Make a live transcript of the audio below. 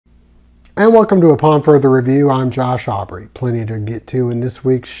And welcome to Upon Further Review. I'm Josh Aubrey. Plenty to get to in this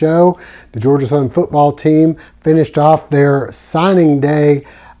week's show. The Georgia Southern football team finished off their signing day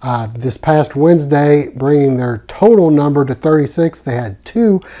this past Wednesday, bringing their total number to 36. They had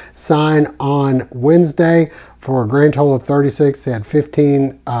 2 sign on Wednesday for a grand total of 36. They had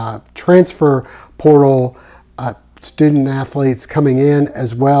 15 transfer portal student athletes coming in,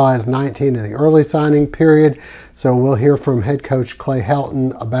 as well as 19 in the early signing period. So we'll hear from head coach Clay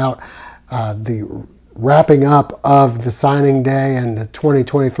Helton about the wrapping up of the signing day and the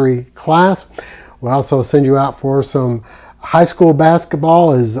 2023 class. We'll also send you out for some high school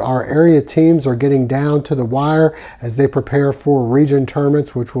basketball as our area teams are getting down to the wire as they prepare for region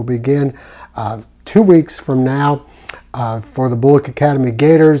tournaments, which will begin 2 weeks from now. For the Bulloch Academy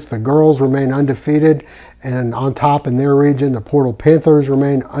Gators, the girls remain undefeated and on top in their region. The Portal Panthers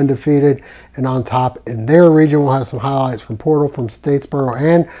remain undefeated and on top in their region. We'll have some highlights from Portal, from Statesboro,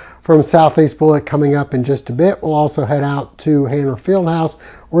 and from Southeast Bulloch coming up in just a bit. We'll also head out to Hanner Fieldhouse,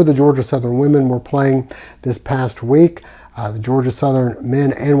 where the Georgia Southern women were playing this past week. The Georgia Southern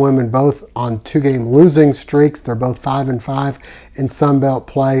men and women both on 2-game losing streaks. They're both 5-5 in Sun Belt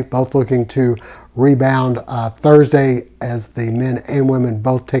play, both looking to rebound Thursday as the men and women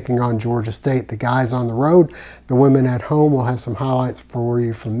both taking on Georgia State. The guys on the road, the women at home. We'll have some highlights for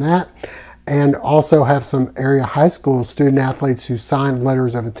you from that. And also have some area high school student athletes who signed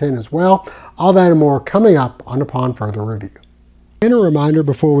letters of intent as well. All that and more coming up on Upon Further Review. And a reminder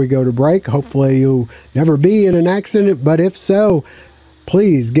before we go to break, hopefully you'll never be in an accident, but if so,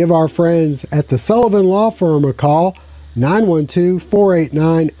 please give our friends at the Sullivan Law Firm a call,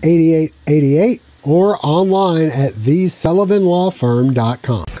 912-489-8888, or online at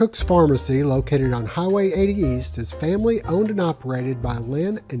thesullivanlawfirm.com. McCooks Pharmacy, located on Highway 80 East, is family owned and operated by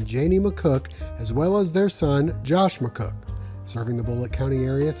Lynn and Janie McCook, as well as their son, Josh McCook. Serving the Bulloch County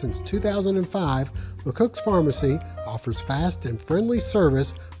area since 2005, McCooks Pharmacy offers fast and friendly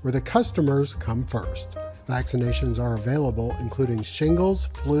service where the customers come first. Vaccinations are available, including shingles,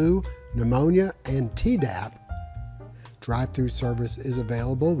 flu, pneumonia, and Tdap. Drive-through service is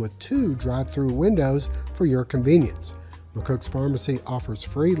available with 2 drive-through windows for your convenience. McCooks Pharmacy offers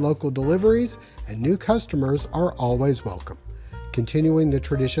free local deliveries, and new customers are always welcome. Continuing the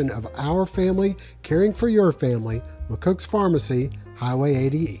tradition of our family caring for your family, McCooks Pharmacy, Highway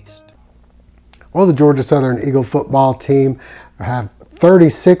 80 East. Well, the Georgia Southern Eagle football team have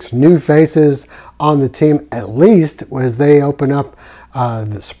 36 new faces on the team, at least as they open up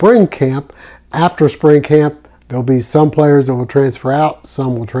the spring camp. After spring camp, there'll be some players that will transfer out,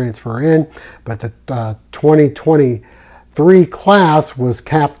 some will transfer in, but the 2023 class was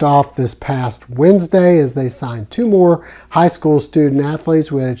capped off this past Wednesday as they signed 2 more high school student athletes.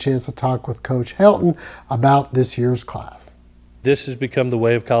 We had a chance to talk with Coach Helton about this year's class. This has become the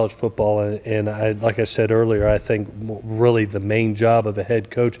way of college football, and like I said earlier, I think really the main job of a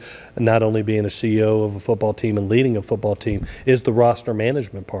head coach, not only being a CEO of a football team and leading a football team, is the roster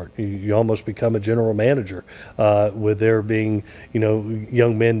management part. You almost become a general manager, with there being,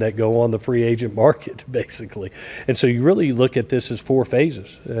 young men that go on the free agent market, basically. And so you really look at this as 4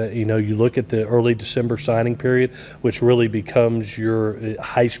 phases. You look at the early December signing period, which really becomes your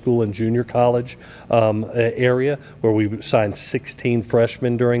high school and junior college area, where we sign 16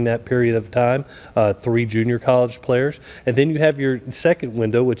 freshmen during that period of time, 3 junior college players. And then you have your second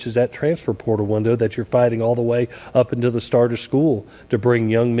window, which is that transfer portal window that you're fighting all the way up into the start of school to bring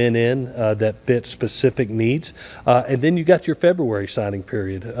young men in that fit specific needs. And then you got your February signing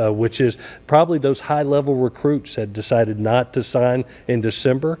period, which is probably those high-level recruits that decided not to sign in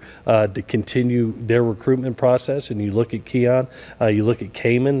December to continue their recruitment process. And you look at Keon, you look at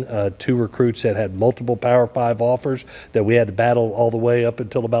Cayman, 2 recruits that had multiple Power 5 offers that we had to battle all the way up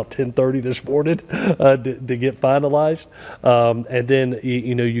until about 10:30 this morning to get finalized. And then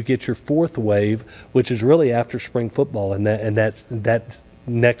you get your 4th wave, which is really after spring football, and that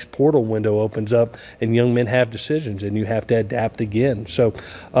next portal window opens up and young men have decisions and you have to adapt again. So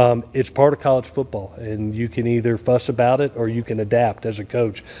it's part of college football, and you can either fuss about it or you can adapt as a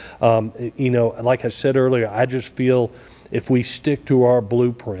coach. Like I said earlier, I just feel if we stick to our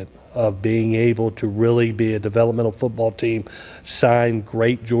blueprint of being able to really be a developmental football team, sign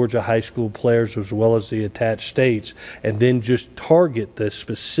great Georgia high school players as well as the attached states, and then just target the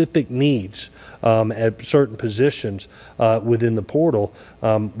specific needs at certain positions within the portal,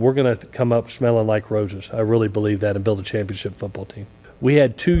 we're going to come up smelling like roses. I really believe that, and build a championship football team. we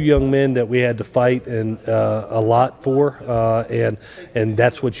had two young men that we had to fight and a lot for, and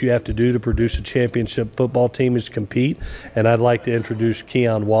that's what you have to do to produce a championship football team, is compete. And I'd like to introduce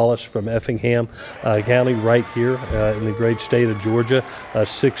Keon Wallace from Effingham County, right here in the great state of Georgia, a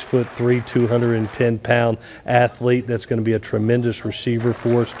 6'3", 210-pound athlete that's going to be a tremendous receiver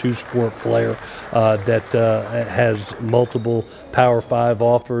for us, two-sport player that has multiple Power 5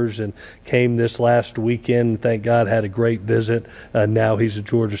 offers and came this last weekend. Thank God, had a great visit. Now he's a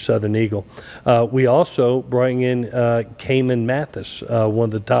Georgia Southern Eagle. We also bring in Cayman Mathis, one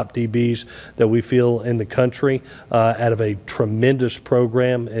of the top DBs that we feel in the country, out of a tremendous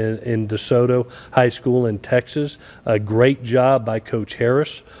program in DeSoto High School in Texas. A great job by Coach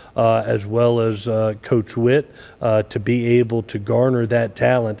Harris as well as Coach Witt to be able to garner that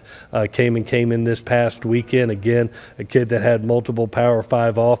talent. Came in this past weekend. Again, a kid that had multiple Power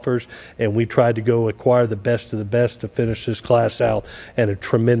 5 offers, and we tried to go acquire the best of the best to finish this class out, and a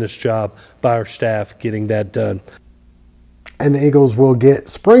tremendous job by our staff getting that done. And the Eagles will get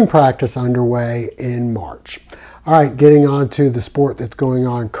spring practice underway in March. All right, getting on to the sport that's going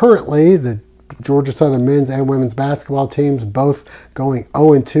on currently, the Georgia Southern men's and women's basketball teams both going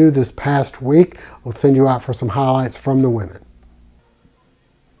 0-2 this past week. We'll send you out for some highlights from the women.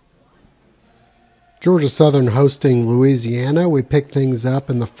 Georgia Southern hosting Louisiana. We pick things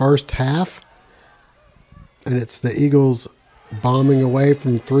up in the first half, and it's the Eagles bombing away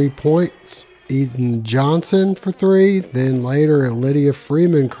from 3 points. Eden Johnson for 3. Then later, Lydia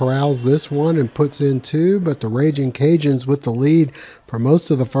Freeman corrals this one and puts in 2, but the Raging Cajuns with the lead for most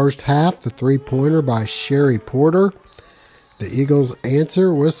of the first half. The three-pointer by Sherry Porter. The Eagles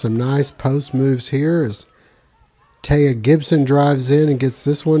answer with some nice post moves here as Taya Gibson drives in and gets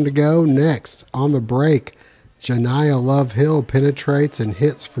this one to go. Next, on the break, Janiyah Love Hill penetrates and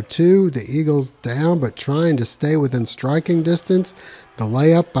hits for 2. The Eagles down, but trying to stay within striking distance. The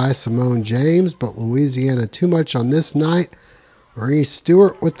layup by Simone James, but Louisiana too much on this night. Marie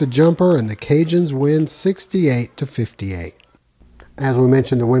Stewart with the jumper, and the Cajuns win 68-58. As we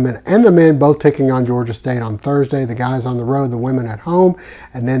mentioned, the women and the men both taking on Georgia State on Thursday. The guys on the road, the women at home,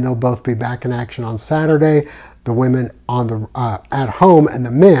 and then they'll both be back in action on Saturday. The women on the at home, and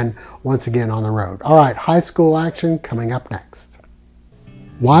the men once again on the road. All right, high school action coming up next.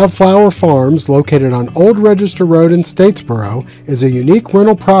 Wildflower Farms, located on Old Register Road in Statesboro, is a unique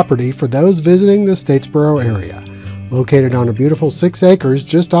rental property for those visiting the Statesboro area. Located on a beautiful 6 acres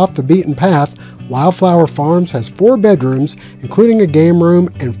just off the beaten path, Wildflower Farms has 4 bedrooms, including a game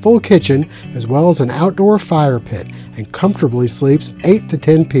room and full kitchen, as well as an outdoor fire pit, and comfortably sleeps 8 to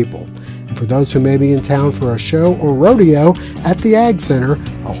 10 people. And for those who may be in town for a show or rodeo, at the Ag Center,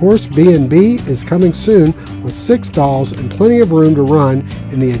 a horse B&B is coming soon with 6 stalls and plenty of room to run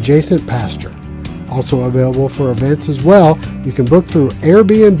in the adjacent pasture. Also available for events as well, you can book through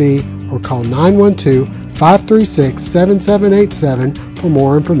Airbnb or call 912-536-7787 for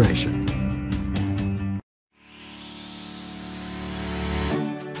more information.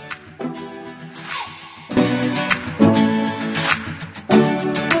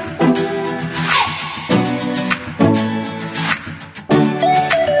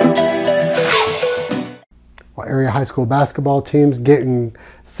 Area high school basketball teams getting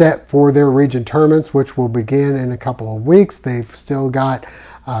set for their region tournaments, which will begin in a couple of weeks. They've still got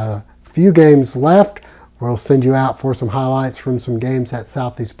a few games left. We'll send you out for some highlights from some games at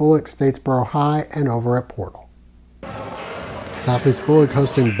Southeast Bulloch, Statesboro High, and over at Portal. Southeast Bulloch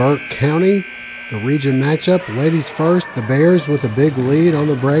hosting Burke County. The region matchup, ladies first, the Bears with a big lead on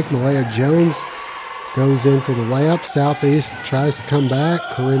the break. Malaya Jones goes in for the layup. Southeast tries to come back.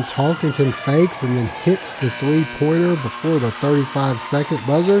 Corinne Talkington fakes and then hits the three-pointer before the 35-second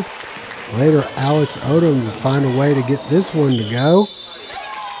buzzer. Later, Alex Odom will find a way to get this one to go.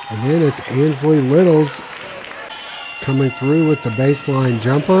 And then it's Ansley Littles coming through with the baseline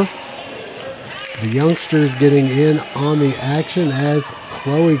jumper. The youngsters getting in on the action as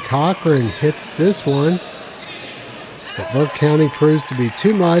Chloe Cochran hits this one. But Burke County proves to be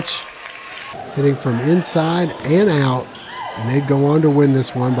too much, hitting from inside and out, and they'd go on to win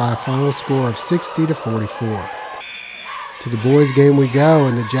this one by a final score of 60-44. To the boys' game we go,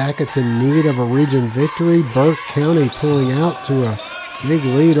 and the Jackets in need of a region victory. Burke County pulling out to a big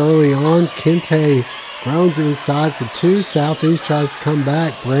lead early on. Kente grounds inside for 2. Southeast tries to come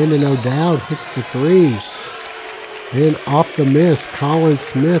back. Brandon O'Dowd hits the 3. Then off the miss, Colin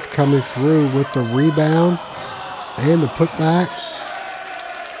Smith coming through with the rebound and the putback.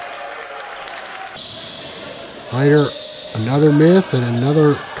 Later, another miss and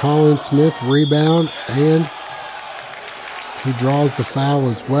another Colin Smith rebound, and he draws the foul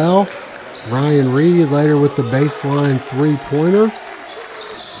as well. Ryan Reed later with the baseline three-pointer.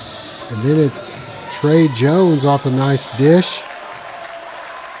 And then it's Trey Jones off a nice dish.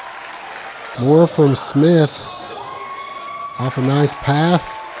 More from Smith off a nice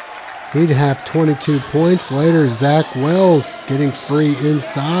pass. He'd have 22 points. Later, Zach Wells getting free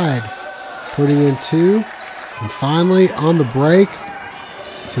inside, putting in 2. And finally, on the break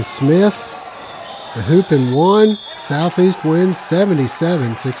to Smith. The hoop and 1. Southeast wins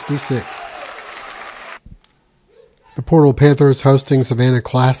 77-66. The Portal Panthers hosting Savannah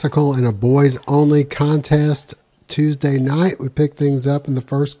Classical in a boys-only contest Tuesday night. We picked things up in the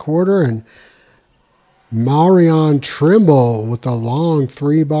first quarter, and Marion Trimble with a long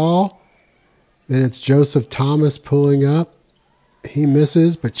 3 ball. Then it's Joseph Thomas pulling up. He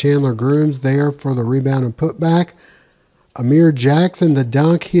misses, but Chandler Groom's there for the rebound and putback. Amir Jackson, the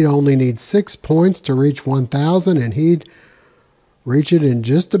dunk. He'd only need 6 points to reach 1,000, and he'd reach it in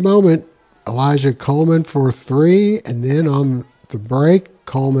just a moment. Elijah Coleman for 3, and then on the break,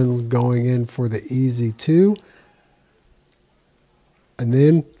 Coleman going in for the easy 2. And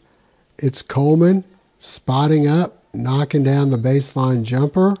then it's Coleman spotting up, knocking down the baseline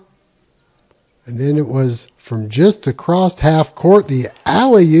jumper. And then it was from just across half court, the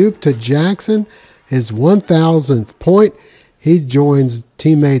alley-oop to Jackson, his 1,000th point. He joins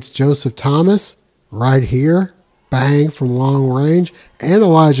teammates Joseph Thomas right here, bang from long range, and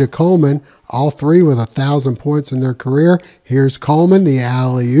Elijah Coleman, all 3 with 1,000 points in their career. Here's Coleman, the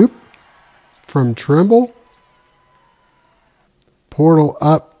alley-oop from Trimble. Portal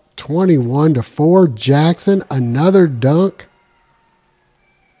up 21-4. Jackson, another dunk.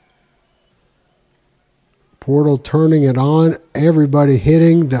 Portal turning it on. Everybody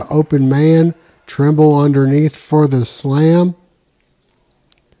hitting the open man. Trimble underneath for the slam.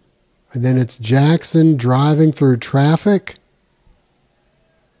 And then it's Jackson driving through traffic.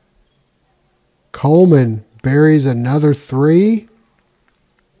 Coleman buries another 3.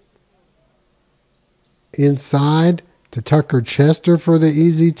 Inside to Tucker Chester for the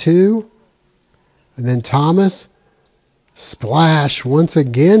easy 2. And then Thomas, splash once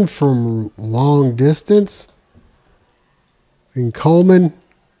again from long distance. And Coleman,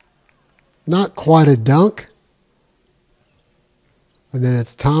 not quite a dunk. And then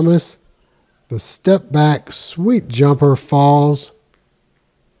it's Thomas. The step back sweet jumper falls.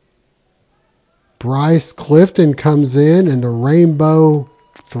 Bryce Clifton comes in and the rainbow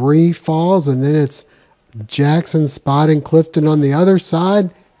 3 falls. And then it's Jackson spotting Clifton on the other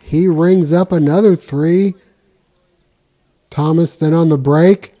side. He rings up another 3. Thomas then on the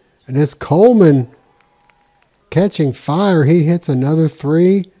break. And it's Coleman catching fire. He hits another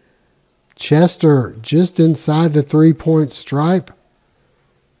 3. Chester just inside the 3-point stripe.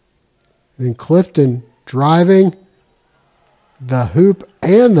 Then Clifton driving the hoop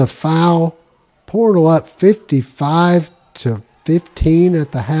and the foul. Portal up 55-15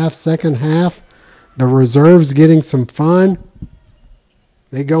 at the second half. The reserves getting some fun.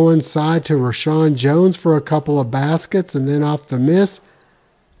 They go inside to Rashawn Jones for a couple of baskets, and then off the miss,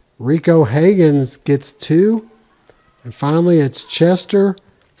 Rico Higgins gets 2. And finally, it's Chester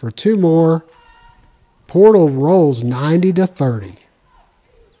for 2 more. Portal rolls 90-30.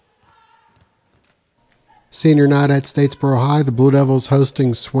 Senior night at Statesboro High. The Blue Devils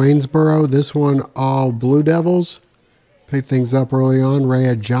hosting Swainsboro. This one all Blue Devils. Pick things up early on.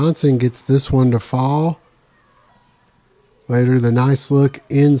 Rhea Johnson gets this one to fall. Later, the nice look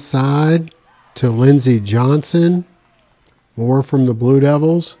inside to Lindsey Johnson. More from the Blue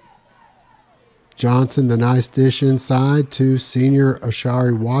Devils. Johnson, the nice dish inside to senior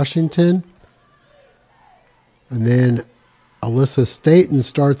Ashari Washington. And then Alyssa Staten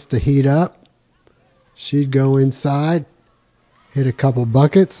starts to heat up. She'd go inside, hit a couple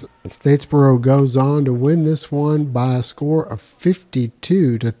buckets. Statesboro goes on to win this one by a score of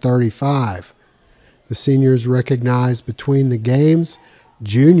 52-35. The seniors recognized between the games.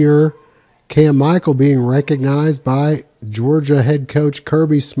 Junior Cam Michael being recognized by Georgia head coach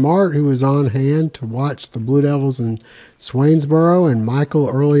Kirby Smart, who was on hand to watch the Blue Devils in Swainsboro, and Michael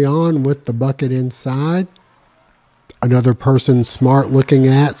early on with the bucket inside. Another person Smart looking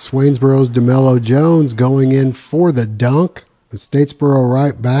at, Swainsboro's DeMello Jones going in for the dunk. The Statesboro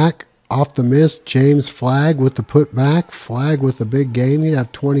right back. Off the miss, James Flagg with the putback. Flagg with a big game. He'd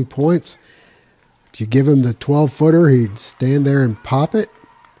have 20 points. If you give him the 12-footer, he'd stand there and pop it.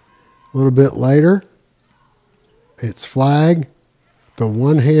 A little bit later, it's Flagg. The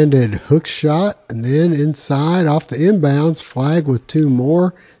one-handed hook shot. And then inside, off the inbounds, Flagg with 2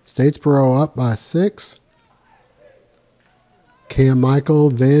 more. Statesboro up by 6. Cam Michael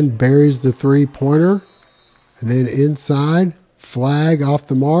then buries the 3-pointer. And then inside, Flagg off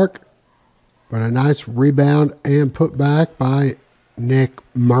the mark. But a nice rebound and put back by Nick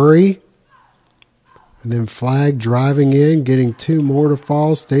Murray. And then Flag driving in, getting 2 more to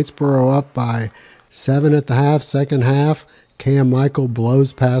fall. Statesboro up by 7 at the half. Second half, Cam Michael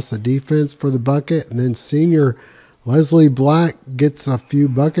blows past the defense for the bucket. And then senior Leslie Black gets a few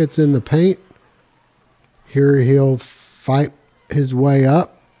buckets in the paint. Here he'll fight his way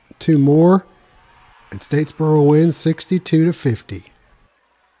up. 2 more. And Statesboro wins 62-50.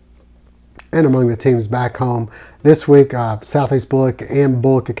 And among the teams back home this week, Southeast Bulloch and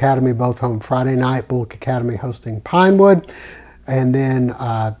Bulloch Academy both home Friday night. Bulloch Academy hosting Pinewood. And then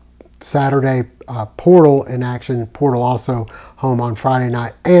Saturday, Portal in action. Portal also home on Friday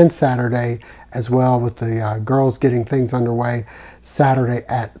night and Saturday as well, with the girls getting things underway Saturday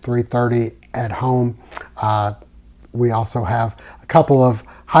at 3:30 at home. We also have a couple of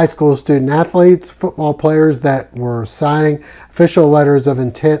high school student athletes, football players that were signing official letters of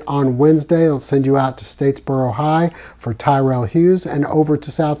intent on Wednesday. They'll send you out to Statesboro High for Tyrell Hughes and over to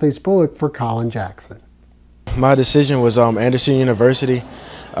Southeast Bulloch for Colin Jackson. My decision was Anderson University.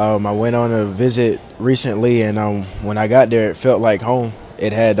 I went on a visit recently, and when I got there, it felt like home.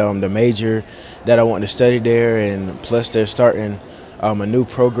 It had the major that I wanted to study there, and plus they're starting a new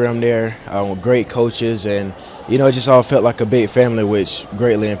program there with great coaches, and it just all felt like a big family, which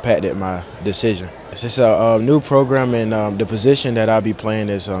greatly impacted my decision. It's a new program, and the position that I'll be playing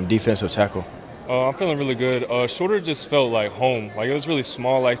is defensive tackle. I'm feeling really good. Shorter just felt like home. Like, it was really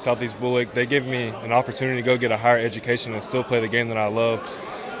small, like Southeast Bulloch. They gave me an opportunity to go get a higher education and still play the game that I love.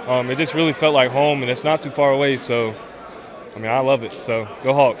 It just really felt like home, and it's not too far away, so I love it, so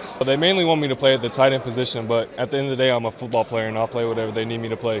go Hawks. They mainly want me to play at the tight end position, but at the end of the day, I'm a football player, and I'll play whatever they need me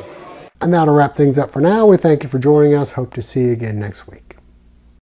to play. And that'll wrap things up for now. We thank you for joining us. Hope to see you again next week.